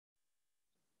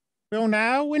We'll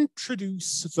now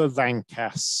introduce the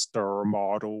Lanchester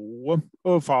model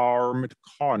of armed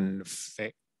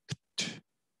conflict.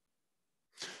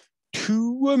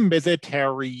 Two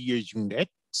military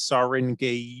units are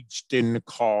engaged in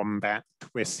combat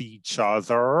with each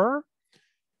other,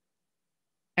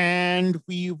 and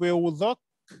we will look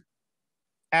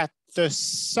at the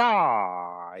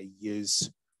size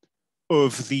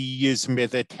of these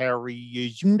military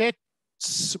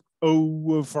units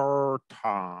over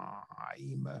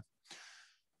time.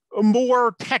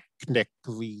 More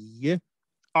technically,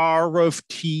 R of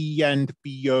T and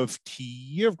B of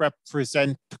T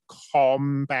represent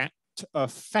combat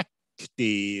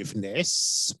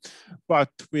effectiveness,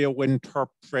 but we'll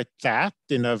interpret that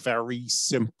in a very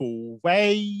simple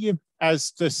way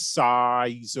as the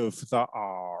size of the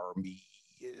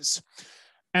armies.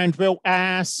 And we'll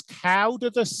ask, how do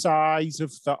the size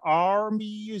of the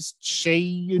armies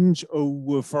change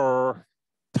over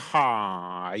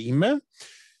time?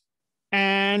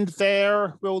 And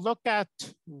there we'll look at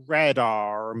Red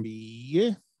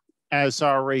Army as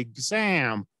our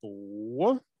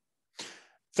example.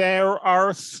 There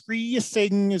are three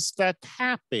things that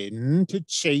happen to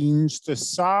change the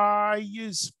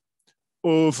size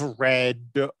of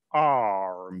Red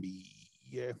Army.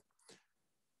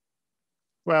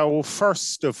 Well,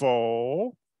 first of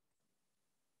all,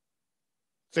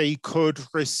 they could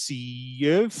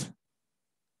receive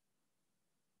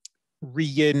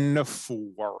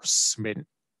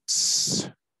reinforcements.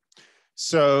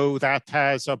 So that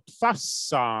has a plus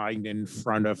sign in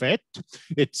front of it.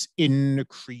 It's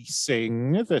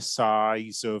increasing the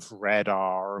size of Red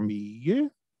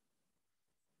Army.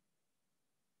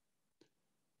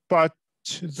 But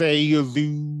they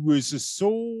lose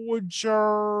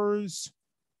soldiers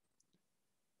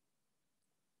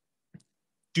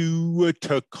due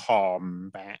to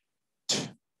combat.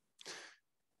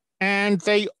 And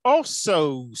they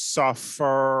also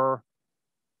suffer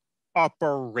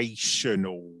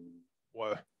operational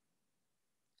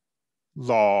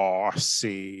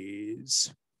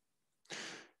losses.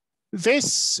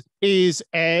 This is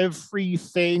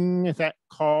everything that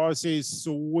causes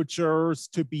soldiers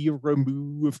to be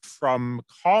removed from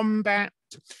combat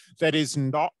that is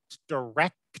not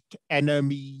direct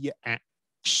enemy action.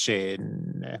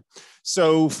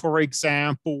 So, for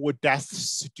example,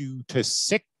 deaths due to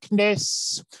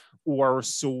sickness, or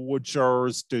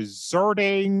soldiers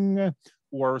deserting,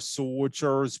 or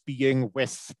soldiers being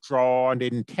withdrawn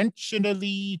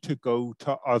intentionally to go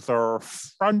to other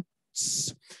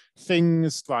fronts,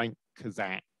 things like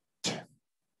that.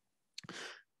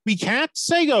 We can't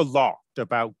say a lot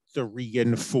about the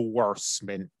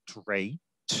reinforcement rate.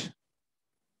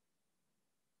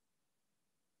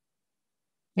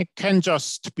 It can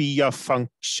just be a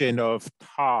function of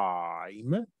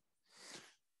time.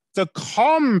 The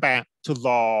combat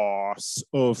loss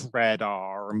of Red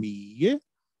Army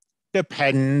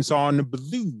depends on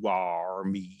Blue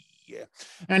Army,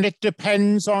 and it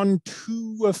depends on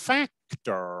two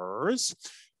factors.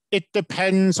 It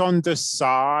depends on the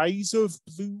size of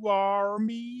Blue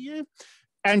Army,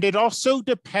 and it also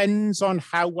depends on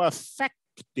how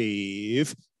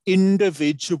effective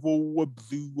individual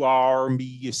Blue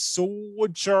Army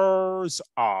soldiers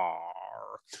are,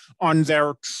 on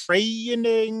their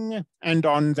training and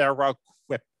on their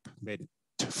equipment,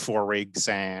 for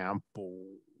example.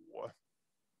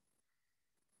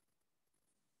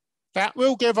 That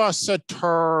will give us a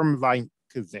term like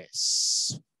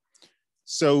this.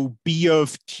 So B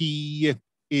of T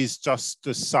is just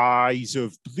the size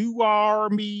of Blue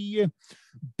Army.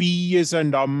 B is a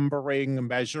numbering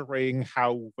measuring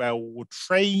how well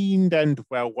trained and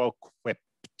well equipped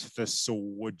the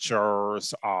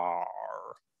soldiers are.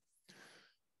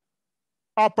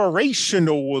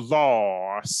 Operational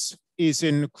loss is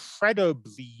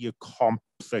incredibly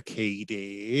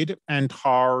complicated and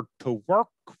hard to work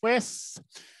with,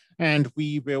 and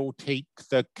we will take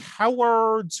the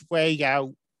coward's way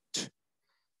out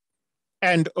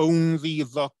and only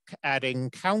look at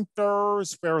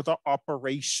encounters where the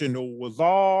operational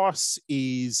loss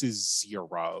is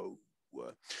 0.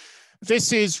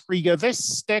 This is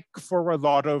realistic for a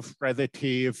lot of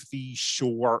relatively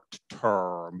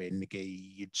short-term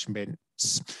engagements.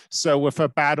 So if a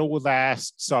battle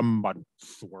lasts a month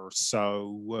or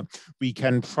so, we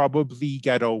can probably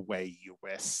get away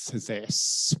with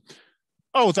this.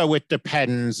 Although it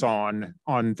depends on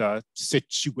the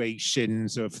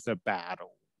situations of the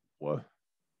battle.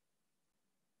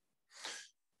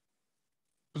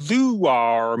 Blue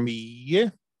Army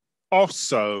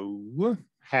also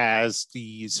has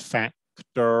these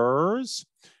factors.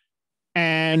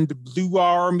 And blue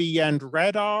army and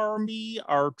red army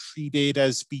are treated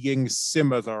as being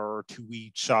similar to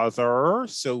each other.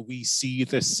 So we see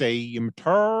the same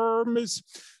terms.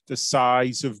 The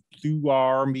size of blue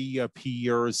army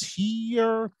appears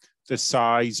here. The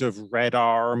size of red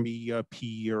army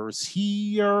appears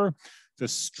here. The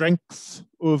strength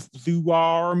of blue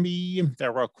army,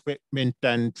 their equipment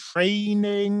and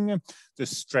training, the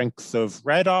strength of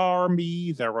red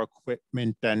army, their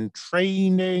equipment and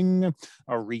training,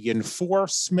 a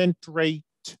reinforcement rate,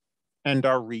 and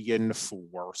a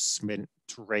reinforcement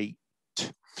rate.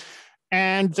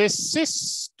 And this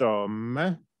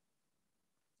system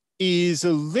is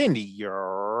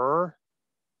linear,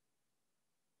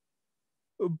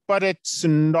 but it's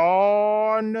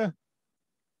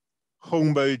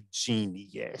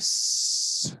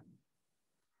non-homogeneous.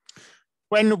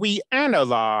 When we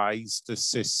analyze the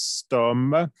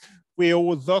system,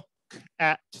 we'll look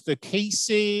at the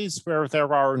cases where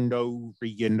there are no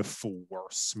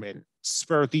reinforcements,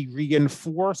 where the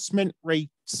reinforcement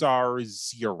rates are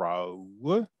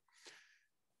 0.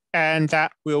 And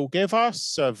that will give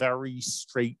us a very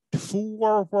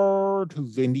straightforward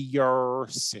linear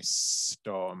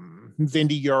system,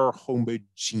 linear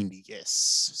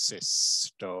homogeneous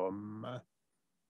system.